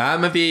 Nej,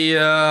 men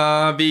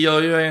vi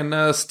gör ju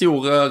en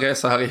stor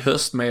resa här i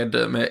höst med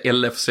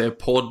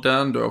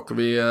LFC-podden. Då åker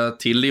vi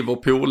till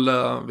Liverpool.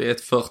 Vi är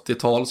ett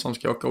 40-tal som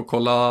ska åka och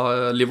kolla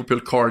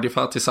Liverpool-Cardiff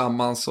här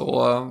tillsammans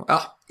och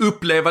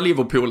uppleva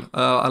Liverpool,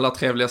 alla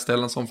trevliga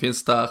ställen som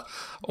finns där.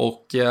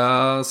 Och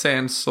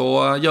sen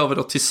så gör vi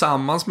då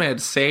tillsammans med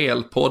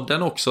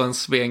CL-podden också en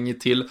sväng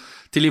till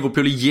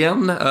Liverpool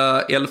igen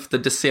 11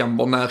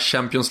 december när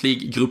Champions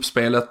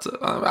League-gruppspelet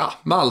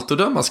med allt att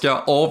döma ska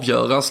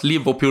avgöras.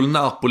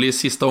 Liverpool-Napoli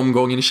sista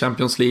omgången i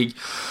Champions League.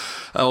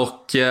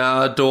 Och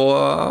då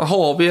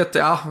har vi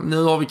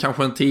nu har vi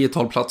kanske en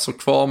 10-tal platser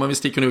kvar, men vi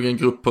sticker nog en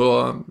grupp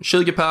på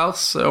 20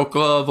 pers, åker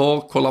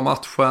över, kollar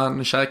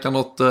matchen, käkar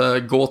något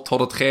gott, har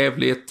det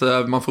trevligt.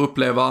 Man får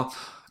uppleva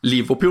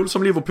Liverpool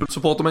som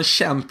Liverpool-supporter, men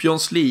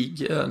Champions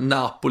League,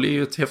 Napoli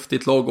är ett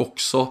häftigt lag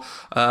också.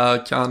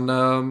 Kan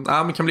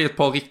bli ett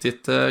par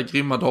riktigt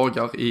grymma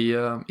dagar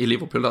i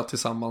Liverpool där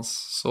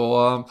tillsammans.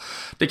 Så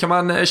det kan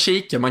man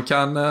kika. Man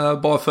kan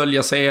bara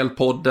följa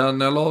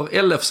CL-podden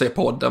eller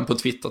LFC-podden på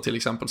Twitter till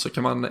exempel, så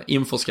kan man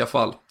införskaffa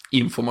all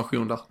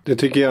information där. Det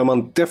tycker jag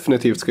man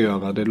definitivt ska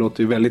göra. Det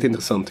låter ju väldigt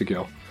intressant tycker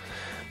jag.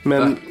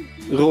 Men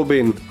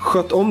Robin,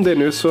 sköt om det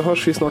nu så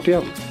hörs vi snart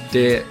igen.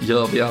 Det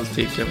gör vi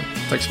alltid, Kevin.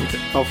 Tack så mycket.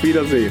 Auf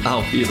Wiedersehen.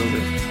 Auf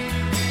Wiedersehen.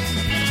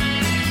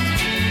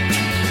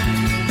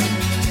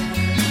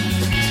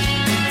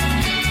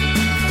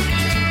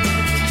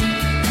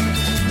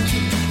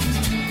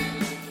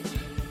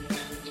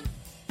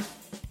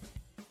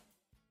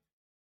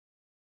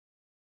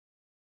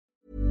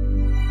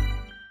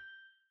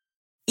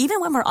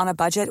 Even when we're on a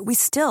budget, we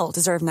still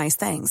deserve nice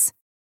things.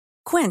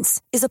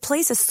 Quince is a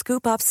place to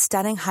scoop up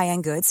stunning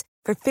high-end goods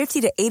for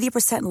 50 to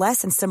 80%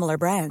 less than similar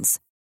brands.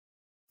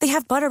 They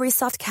have buttery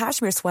soft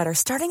cashmere sweaters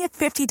starting at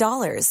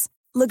 $50,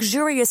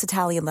 luxurious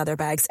Italian leather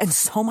bags, and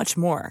so much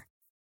more.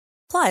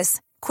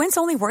 Plus, Quince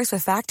only works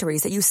with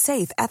factories that use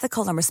safe,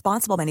 ethical, and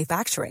responsible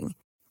manufacturing.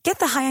 Get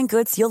the high-end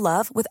goods you'll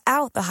love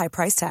without the high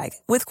price tag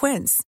with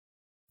Quince.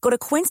 Go to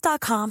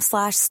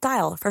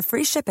quince.com/style for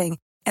free shipping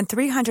and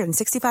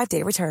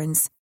 365-day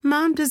returns.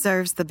 Mom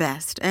deserves the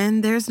best,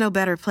 and there's no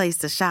better place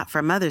to shop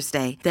for Mother's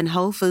Day than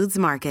Whole Foods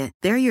Market.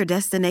 They're your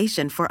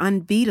destination for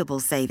unbeatable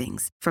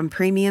savings, from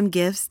premium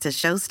gifts to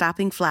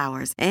show-stopping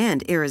flowers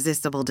and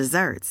irresistible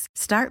desserts.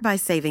 Start by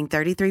saving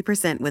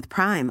 33% with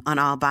Prime on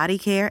all body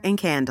care and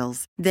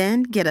candles.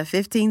 Then get a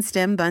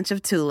 15-stem bunch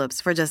of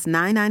tulips for just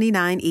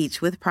 $9.99 each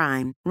with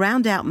Prime.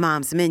 Round out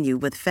Mom's menu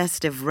with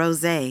festive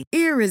rosé,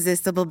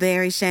 irresistible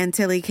berry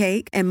chantilly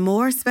cake, and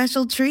more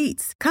special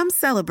treats. Come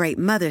celebrate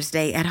Mother's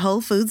Day at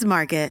Whole Foods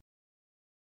Market.